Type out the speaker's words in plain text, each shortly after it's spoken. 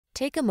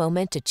Take a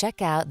moment to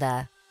check out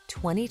the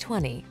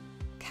 2020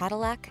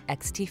 Cadillac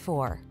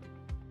XT4.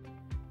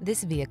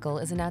 This vehicle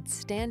is an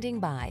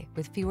outstanding buy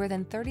with fewer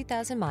than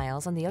 30,000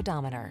 miles on the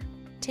odometer.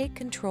 Take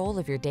control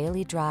of your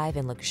daily drive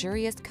in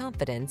luxurious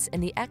confidence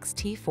in the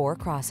XT4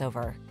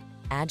 crossover.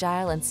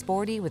 Agile and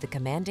sporty with a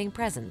commanding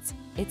presence,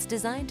 it's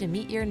designed to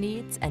meet your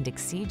needs and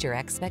exceed your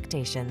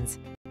expectations.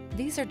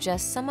 These are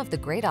just some of the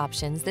great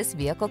options this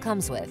vehicle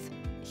comes with: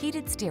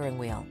 heated steering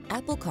wheel,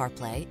 Apple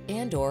CarPlay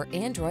and/or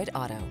Android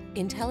Auto,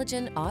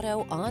 intelligent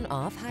auto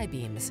on-off high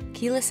beams,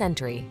 keyless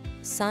entry,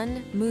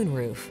 sun,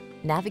 moonroof,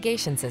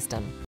 navigation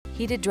system,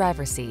 heated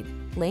driver's seat,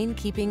 lane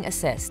keeping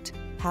assist,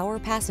 power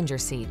passenger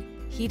seat,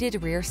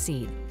 heated rear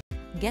seat.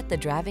 Get the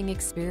driving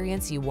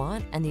experience you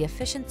want and the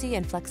efficiency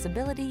and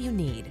flexibility you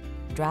need.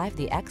 Drive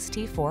the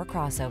XT4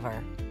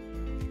 crossover.